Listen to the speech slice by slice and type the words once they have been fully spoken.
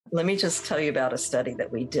Let me just tell you about a study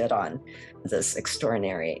that we did on this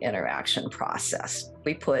extraordinary interaction process.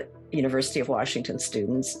 We put University of Washington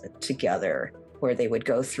students together where they would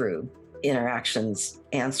go through interactions,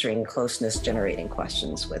 answering closeness generating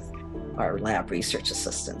questions with our lab research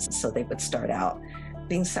assistants. So they would start out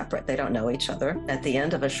being separate. They don't know each other. At the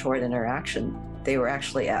end of a short interaction, they were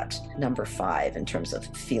actually at number 5 in terms of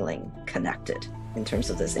feeling connected, in terms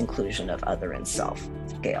of this inclusion of other and self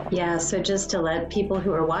scale. Yeah, so just to let people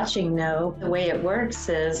who are watching know, the way it works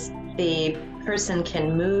is the person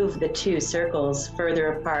can move the 2 circles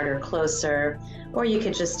further apart or closer, or you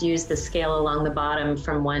could just use the scale along the bottom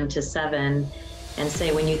from 1 to 7 and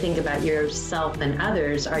say, when you think about yourself and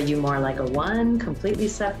others, are you more like a 1, completely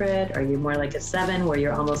separate? Are you more like a 7, where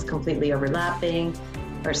you're almost completely overlapping,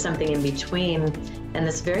 or something in between? And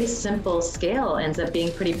this very simple scale ends up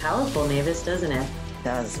being pretty powerful, Mavis, doesn't it? It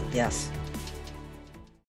does, yes.